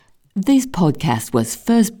This podcast was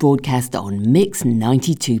first broadcast on Mix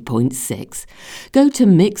 92.6. Go to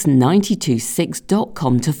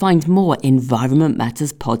mix926.com to find more Environment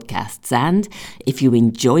Matters podcasts and, if you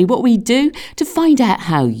enjoy what we do, to find out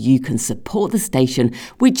how you can support the station,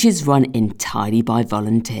 which is run entirely by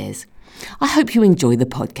volunteers. I hope you enjoy the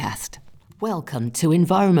podcast. Welcome to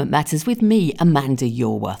Environment Matters with me, Amanda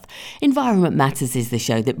Yorworth. Environment Matters is the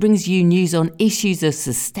show that brings you news on issues of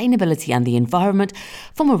sustainability and the environment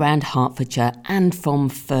from around Hertfordshire and from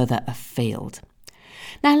further afield.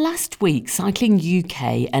 Now, last week, Cycling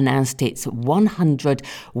UK announced its 100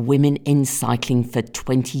 Women in Cycling for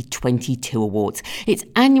 2022 awards, its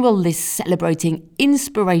annual list celebrating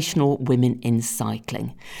inspirational women in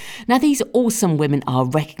cycling. Now, these awesome women are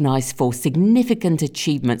recognised for significant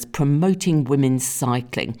achievements promoting women's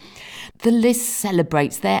cycling. The list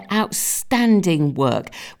celebrates their outstanding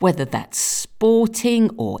work, whether that's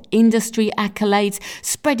sporting or industry accolades,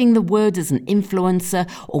 spreading the word as an influencer,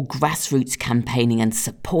 or grassroots campaigning and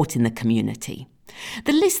supporting the community.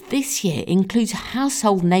 The list this year includes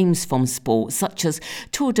household names from sport such as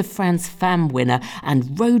Tour de France Femme winner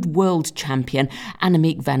and Road World champion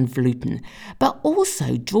Annemiek van Vleuten, but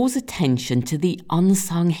also draws attention to the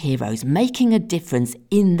unsung heroes making a difference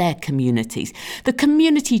in their communities, the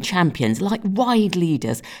community champions like ride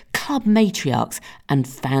leaders, club matriarchs and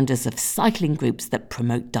founders of cycling groups that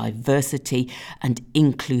promote diversity and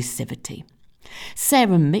inclusivity.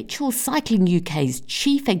 Sarah Mitchell, Cycling UK's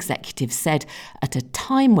chief executive, said, at a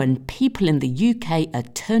time when people in the UK are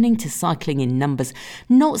turning to cycling in numbers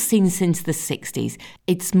not seen since the 60s,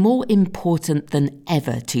 it's more important than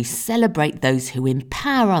ever to celebrate those who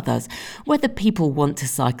empower others, whether people want to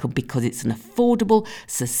cycle because it's an affordable,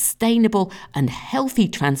 sustainable and healthy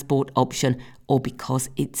transport option or because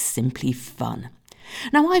it's simply fun.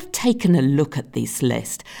 Now, I've taken a look at this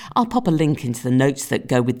list. I'll pop a link into the notes that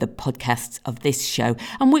go with the podcasts of this show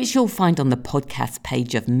and which you'll find on the podcast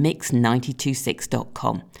page of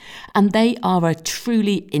mix926.com. And they are a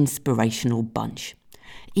truly inspirational bunch.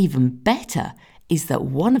 Even better is that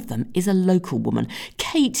one of them is a local woman,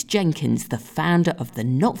 Kate Jenkins, the founder of the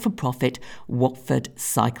not-for-profit Watford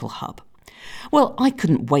Cycle Hub. Well, I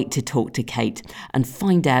couldn't wait to talk to Kate and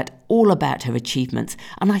find out all about her achievements,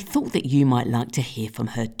 and I thought that you might like to hear from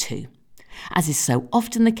her too. As is so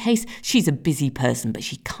often the case, she's a busy person, but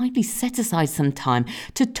she kindly set aside some time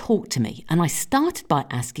to talk to me, and I started by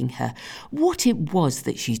asking her what it was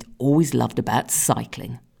that she'd always loved about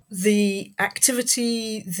cycling. The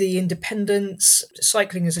activity, the independence,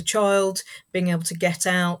 cycling as a child, being able to get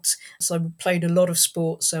out. So I played a lot of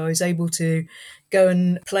sports, so I was able to go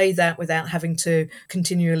and play that without having to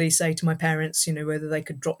continually say to my parents, whether they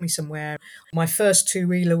could drop me somewhere. My first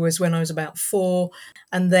two-wheeler was when I was about 4.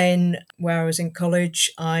 And then where I was in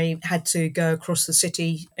college, I had to go across the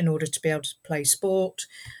city in order to be able to play sport.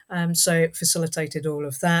 So it facilitated all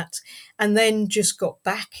of that. And then just got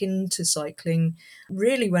back into cycling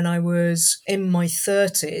really when I was in my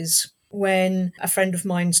 30s, when a friend of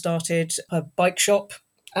mine started a bike shop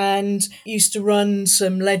and used to run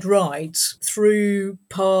some lead rides through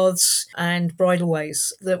paths and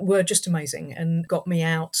bridleways that were just amazing and got me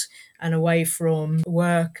out and away from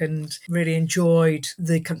work and really enjoyed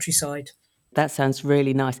the countryside. That sounds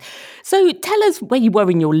really nice. So tell us where you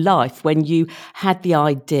were in your life when you had the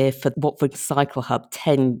idea for Watford Cycle Hub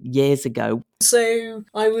 10 years ago. So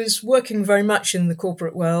I was working very much in the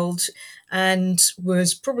corporate world and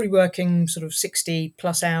was probably working sort of 60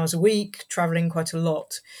 plus hours a week, travelling quite a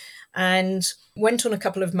lot, and went on a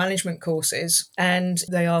couple of management courses, and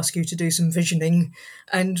they ask you to do some visioning.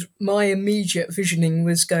 And my immediate visioning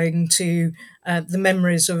was going to the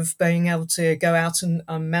memories of being able to go out and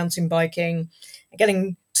mountain biking,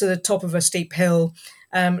 getting to the top of a steep hill,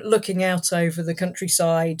 looking out over the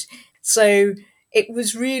countryside. So it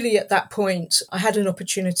was really at that point I had an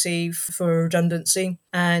opportunity for redundancy,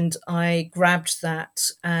 and I grabbed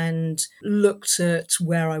that and looked at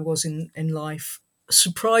where I was in life.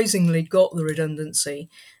 Surprisingly got the redundancy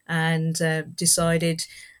and decided,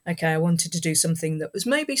 okay, I wanted to do something that was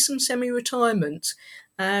maybe some semi-retirement.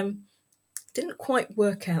 Didn't quite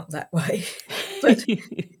work out that way, but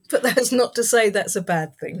that's not to say that's a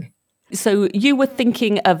bad thing. So you were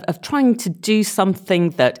thinking of trying to do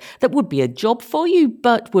something that would be a job for you,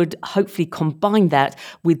 but would hopefully combine that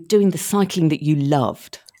with doing the cycling that you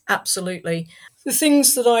loved. Absolutely. The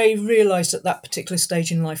things that I realised at that particular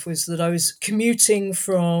stage in life was that I was commuting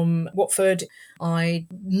from Watford. I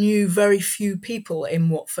knew very few people in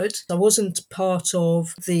Watford. I wasn't part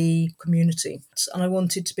of the community, and I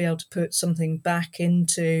wanted to be able to put something back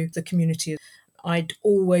into the community. I'd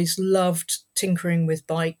always loved tinkering with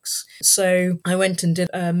bikes. So I went and did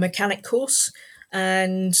a mechanic course,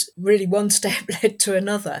 and really one step led to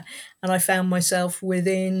another. And I found myself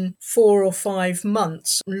within 4 or 5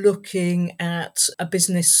 months looking at a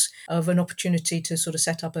business of an opportunity to sort of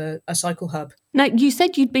set up a cycle hub. Now, you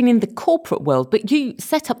said you'd been in the corporate world, but you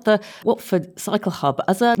set up the Watford Cycle Hub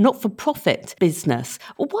as a not-for-profit business.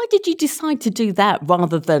 Well, why did you decide to do that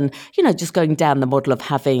rather than, just going down the model of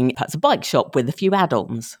having perhaps a bike shop with a few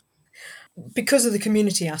add-ons? Because of the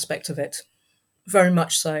community aspect of it, very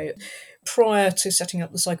much so. Prior to setting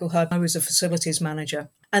up the Cycle Hub, I was a facilities manager,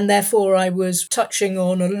 and therefore I was touching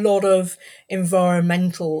on a lot of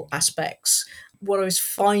environmental aspects. What I was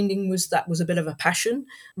finding was that was a bit of a passion.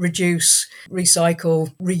 Reduce,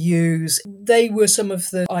 recycle, reuse. They were some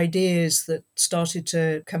of the ideas that started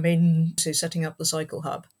to come into setting up the Cycle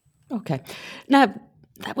Hub. Okay. Now,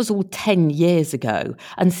 that was all 10 years ago.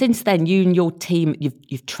 And since then, you and your team,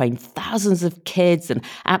 you've trained thousands of kids and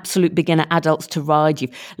absolute beginner adults to ride.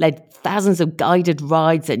 You've led thousands of guided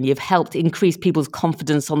rides, and you've helped increase people's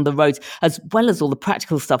confidence on the roads, as well as all the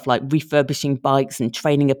practical stuff like refurbishing bikes and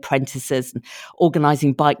training apprentices and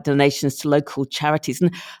organising bike donations to local charities.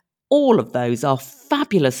 And all of those are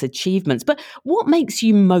fabulous achievements. But what makes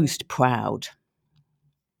you most proud?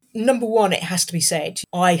 Number one, it has to be said,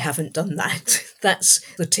 I haven't done that. That's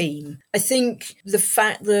the team. I think the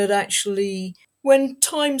fact that actually when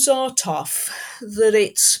times are tough, that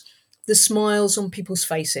it's the smiles on people's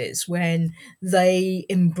faces when they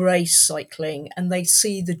embrace cycling and they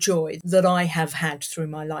see the joy that I have had through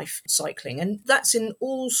my life cycling. And that's in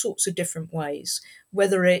all sorts of different ways,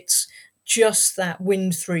 whether it's just that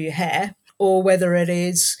wind through your hair, or whether it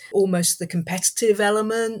is almost the competitive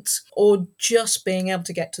element, or just being able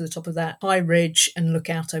to get to the top of that high ridge and look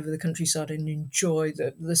out over the countryside and enjoy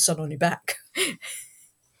the sun on your back.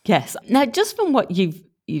 Yes. Now, just from what you've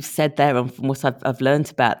said there and from what I've learned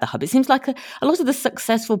about the hub, it seems like a lot of the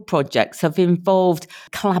successful projects have involved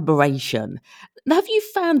collaboration. Have you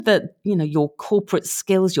found that, your corporate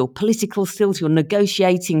skills, your political skills, your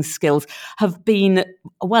negotiating skills have been,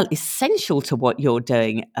 essential to what you're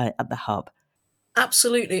doing at the hub?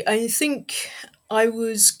 Absolutely. I think I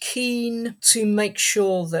was keen to make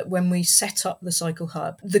sure that when we set up the Cycle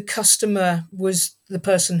Hub, the customer was the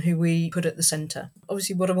person who we put at the centre.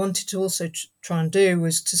 Obviously, what I wanted to also try and do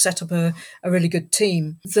was to set up a really good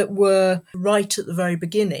team that were right at the very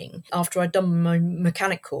beginning. After I'd done my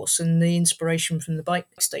mechanic course, and the inspiration from the bike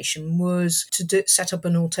station was to set up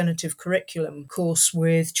an alternative curriculum course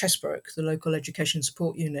with Chesbrook, the local education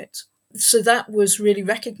support unit. So that was really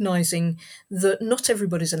recognising that not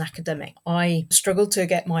everybody's an academic. I struggled to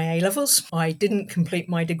get my A-levels. I didn't complete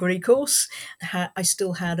my degree course. I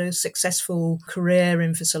still had a successful career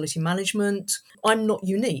in facility management. I'm not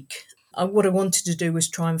unique. What I wanted to do was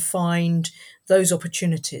try and find those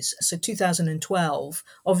opportunities. So 2012,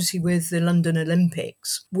 obviously with the London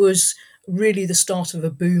Olympics, was really the start of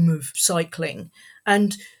a boom of cycling.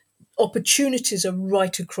 And opportunities are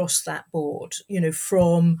right across that board,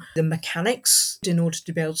 from the mechanics in order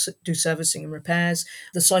to be able to do servicing and repairs,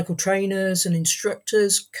 the cycle trainers and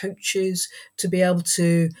instructors, coaches, to be able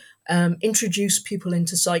to introduce people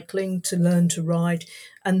into cycling, to learn to ride,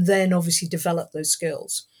 and then obviously develop those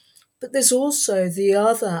skills. But there's also the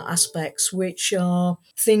other aspects, which are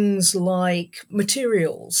things like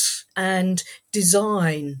materials and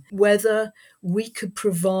design, whether we could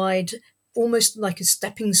provide almost like a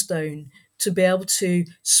stepping stone to be able to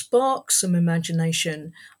spark some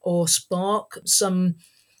imagination or spark some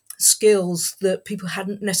skills that people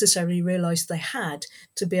hadn't necessarily realised they had,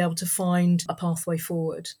 to be able to find a pathway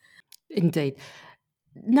forward. Indeed.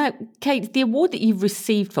 Now, Kate, the award that you've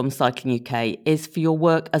received from Cycling UK is for your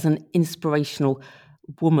work as an inspirational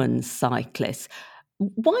woman cyclist.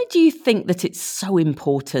 Why do you think that it's so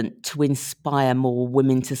important to inspire more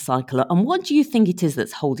women to cycle? And what do you think it is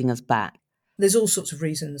that's holding us back? There's all sorts of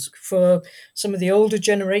reasons. For some of the older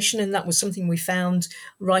generation, and that was something we found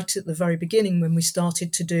right at the very beginning when we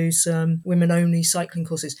started to do some women-only cycling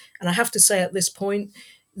courses. And I have to say at this point,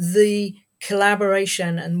 the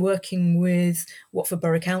collaboration and working with Watford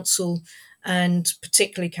Borough Council and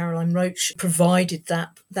particularly Caroline Roach provided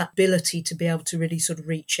that ability to be able to really sort of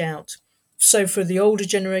reach out. So for the older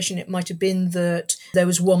generation, it might have been that there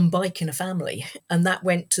was one bike in a family, and that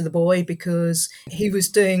went to the boy because he was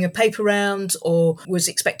doing a paper round or was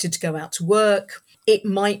expected to go out to work. It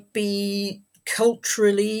might be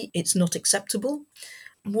culturally, it's not acceptable.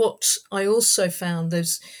 What I also found,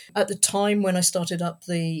 at the time when I started up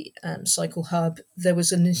the Cycle Hub, there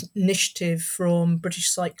was an initiative from British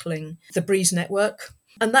Cycling, the Breeze Network,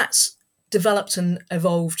 and that's developed and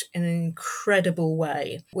evolved in an incredible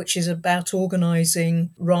way, which is about organising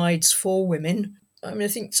rides for women. I mean, I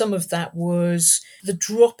think some of that was the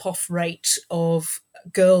drop-off rate of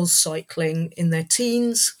girls cycling in their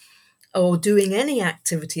teens or doing any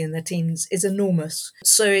activity in their teens is enormous.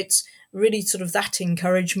 So it's really sort of that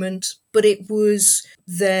encouragement, but it was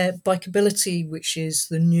their bikeability, which is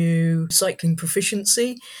the new cycling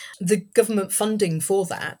proficiency. The government funding for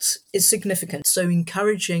that is significant. So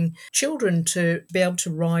encouraging children to be able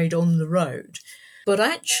to ride on the road. But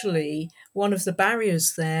actually, one of the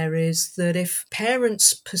barriers there is that if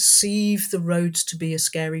parents perceive the roads to be a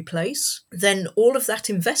scary place, then all of that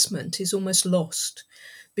investment is almost lost,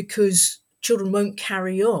 because children won't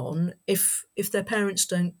carry on if their parents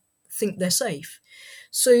don't think they're safe.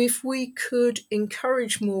 So if we could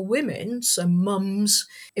encourage more women, so mums,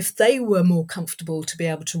 if they were more comfortable to be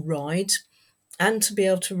able to ride, and to be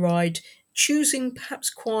able to ride choosing perhaps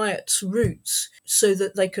quiet routes so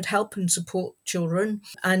that they could help and support children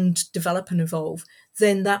and develop and evolve,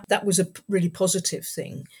 then that was a really positive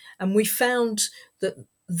thing. And we found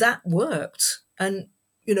that worked. And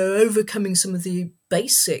overcoming some of the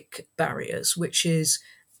basic barriers, which is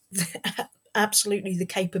absolutely the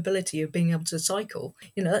capability of being able to cycle,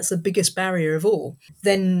 that's the biggest barrier of all,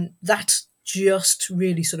 then that just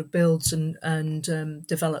really sort of builds and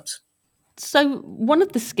develops. So one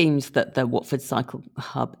of the schemes that the Watford Cycle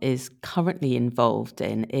Hub is currently involved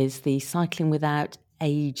in is the Cycling Without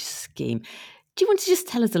Age scheme. Do you want to just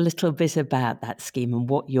tell us a little bit about that scheme and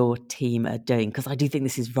what your team are doing? Because I do think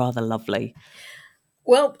this is rather lovely.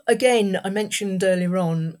 Well, again, I mentioned earlier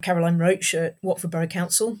on Caroline Roach at Watford Borough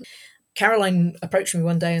Council. Caroline approached me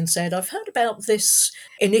one day and said, I've heard about this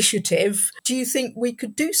initiative. Do you think we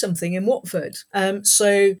could do something in Watford?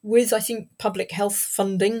 So with, I think, public health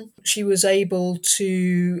funding, she was able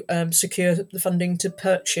to secure the funding to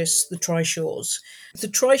purchase the trishaws. The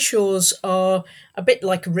trishaws are a bit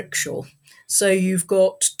like a rickshaw. So you've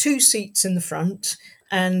got 2 seats in the front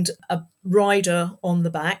and a rider on the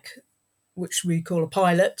back, which we call a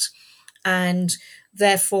pilot, and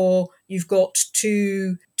therefore you've got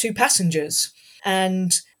two passengers,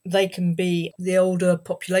 and they can be the older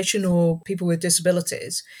population or people with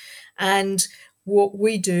disabilities. And what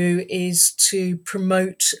we do is to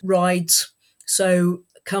promote rides. So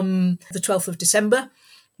come the 12th of December,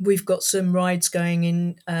 we've got some rides going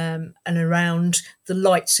in and around the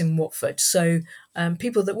lights in Watford. So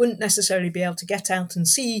people that wouldn't necessarily be able to get out and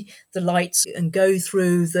see the lights and go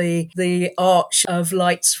through the arch of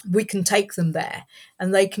lights, we can take them there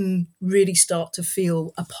and they can really start to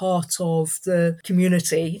feel a part of the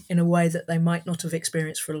community in a way that they might not have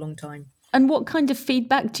experienced for a long time. And what kind of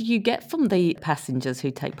feedback do you get from the passengers who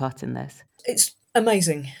take part in this? It's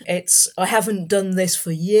amazing. I haven't done this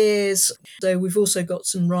for years. So we've also got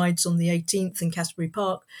some rides on the 18th in Casbury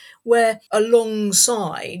Park where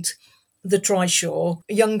alongside the trishaw,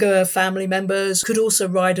 younger family members could also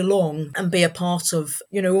ride along and be a part of,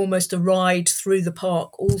 almost a ride through the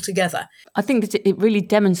park all together. I think that it really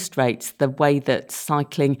demonstrates the way that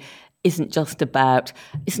cycling isn't just about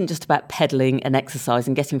pedalling and exercise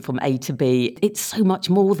and getting from A to B. It's so much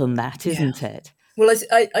more than that, isn't it? Well,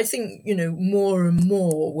 I think, more and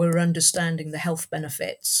more we're understanding the health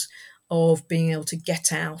benefits of being able to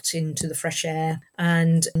get out into the fresh air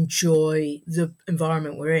and enjoy the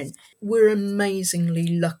environment we're in. We're amazingly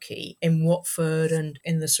lucky in Watford and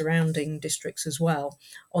in the surrounding districts as well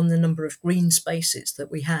on the number of green spaces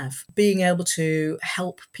that we have. Being able to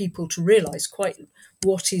help people to realise quite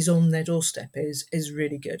what is on their doorstep is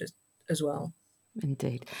really good as well.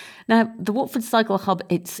 Indeed. Now, the Watford Cycle Hub,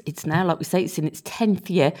 it's now, like we say, it's in its 10th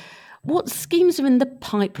year. What schemes are in the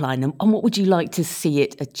pipeline and what would you like to see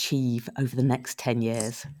it achieve over the next 10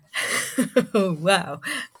 years? Oh, wow.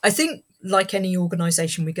 I think, like any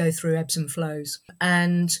organisation, we go through ebbs and flows.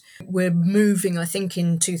 And we're moving, I think,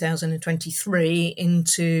 in 2023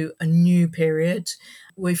 into a new period.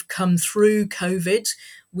 We've come through COVID.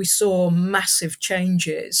 We saw massive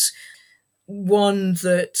changes. One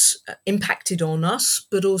that impacted on us,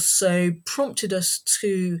 but also prompted us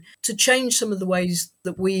to change some of the ways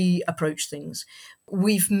that we approach things.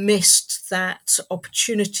 We've missed that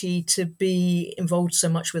opportunity to be involved so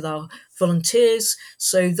much with our volunteers.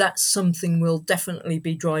 So that's something we'll definitely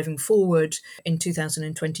be driving forward in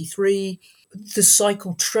 2023. The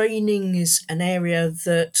cycle training is an area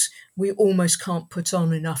that we almost can't put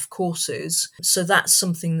on enough courses. So that's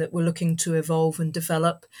something that we're looking to evolve and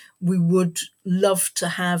develop. We would love to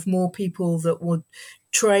have more people that would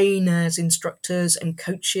train as instructors and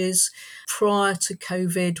coaches. Prior to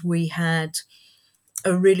COVID, we had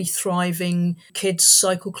a really thriving kids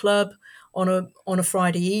cycle club on a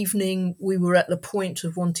Friday evening. We were at the point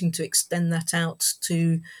of wanting to extend that out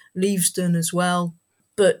to Leavesden as well.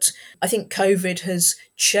 But I think COVID has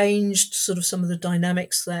changed sort of some of the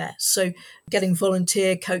dynamics there. So getting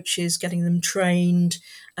volunteer coaches, getting them trained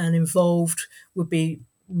and involved would be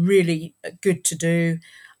really good to do.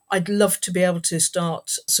 I'd love to be able to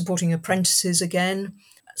start supporting apprentices again.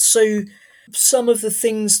 So some of the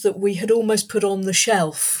things that we had almost put on the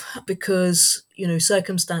shelf because,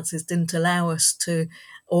 circumstances didn't allow us to,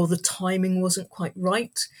 or the timing wasn't quite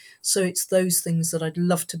right. So it's those things that I'd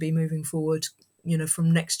love to be moving forward,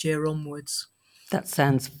 from next year onwards. That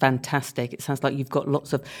sounds fantastic. It sounds like you've got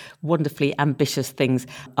lots of wonderfully ambitious things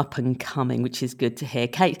up and coming, which is good to hear.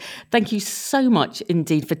 Kate, thank you so much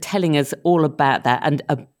indeed for telling us all about that, and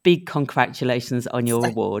a big congratulations on your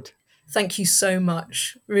award. Thank you so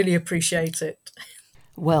much. Really appreciate it.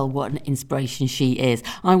 Well, what an inspiration she is.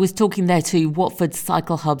 I was talking there to Watford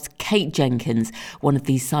Cycle Hub's Kate Jenkins, one of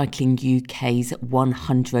the Cycling UK's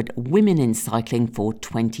 100 Women in Cycling for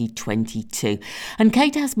 2022. And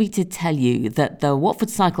Kate asked me to tell you that the Watford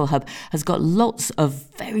Cycle Hub has got lots of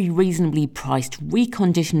very reasonably priced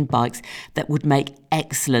reconditioned bikes that would make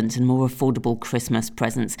excellent and more affordable Christmas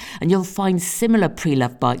presents. And you'll find similar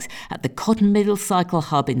pre-loved bikes at the Cotton Middle Cycle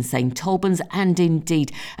Hub in St Albans, and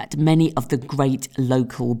indeed at many of the great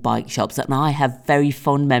local bike shops. And I have very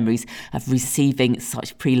fond memories of receiving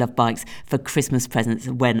such pre-loved bikes for Christmas presents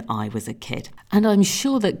when I was a kid. And I'm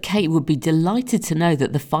sure that Kate would be delighted to know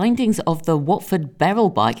that the findings of the Watford Beryl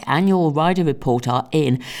Bike annual rider report are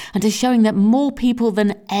in and are showing that more people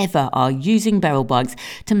than ever are using Beryl bikes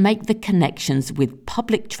to make the connections with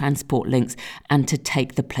public transport links and to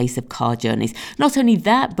take the place of car journeys. Not only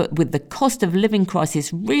that, but with the cost of living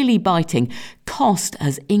crisis really biting, cost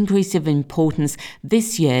has increased in importance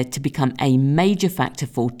this year to become a major factor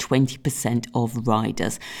for 20% of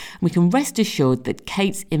riders. We can rest assured that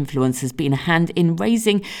Kate's influence has been a hand in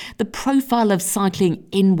raising the profile of cycling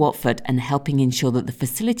in Watford and helping ensure that the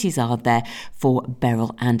facilities are there for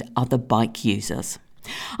Beryl and other bike users.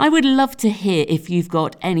 I would love to hear if you've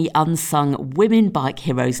got any unsung women bike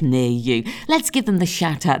heroes near you. Let's give them the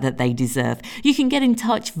shout out that they deserve. You can get in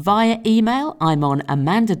touch via email. I'm on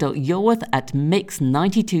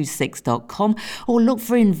amanda.yorworth@mix926.com, or look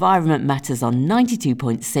for Environment Matters on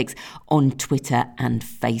 92.6 on Twitter and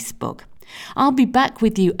Facebook. I'll be back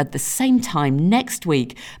with you at the same time next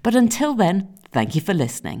week, but until then, thank you for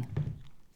listening.